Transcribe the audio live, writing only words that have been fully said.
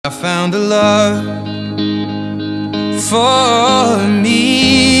I found a love for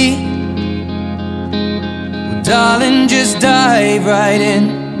me. Well, darling, just dive right in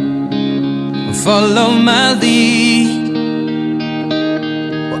and follow my lead.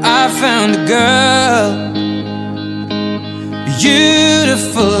 Well, I found a girl,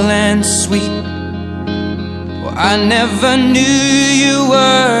 beautiful and sweet. Well, I never knew you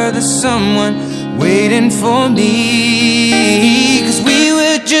were the someone waiting for me. 'Cause we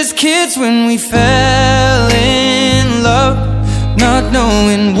were just kids when we fell in love, not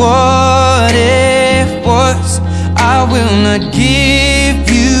knowing what it was. I will not give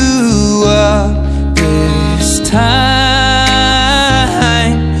you up this time.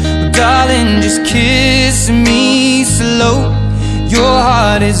 But darling, just kiss me slow. Your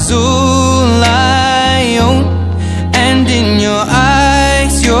heart is all I own, and in your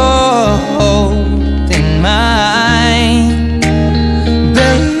eyes you're holding mine.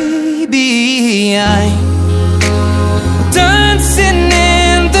 Baby, I'm dancing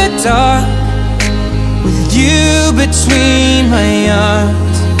in the dark with you between my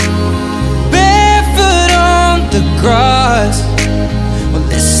arms, barefoot on the grass. We're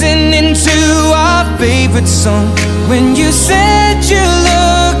listening to our favorite song. When you said you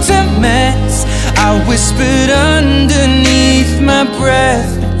looked a mess, I whispered underneath my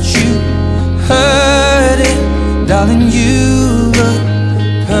breath, but you heard it. Darling, you look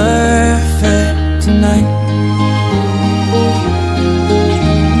perfect tonight.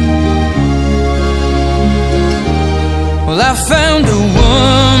 Well, I found a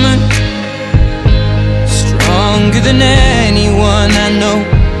woman stronger than anyone I know.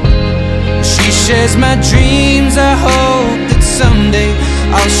 She shares my dreams. I hope that someday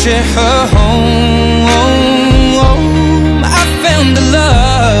I'll share her home. I found a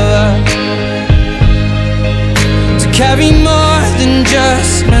love to carry more than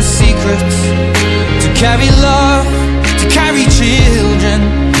just my secrets, to carry love, to carry children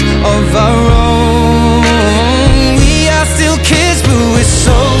of our own. We are still kids, but we're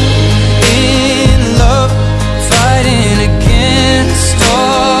so in love, fighting against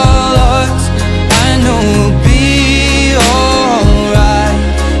all odds. I know we'll be alright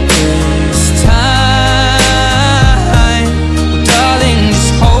this time. Well, darling,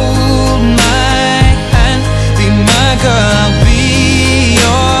 just hold my hand, be my girl, I'll be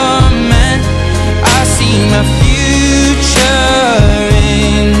your man. I see my future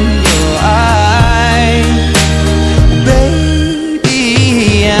in your eyes. Baby,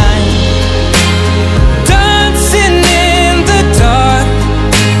 I'm dancing in the dark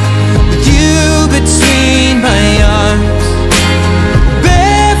with you between my arms,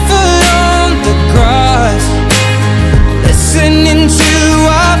 barefoot on the grass, listening to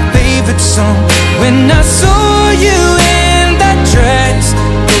our favorite song. When I saw you in that dress,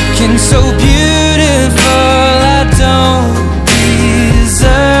 looking so beautiful, I don't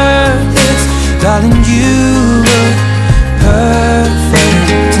deserve this. Darling, you look perfect.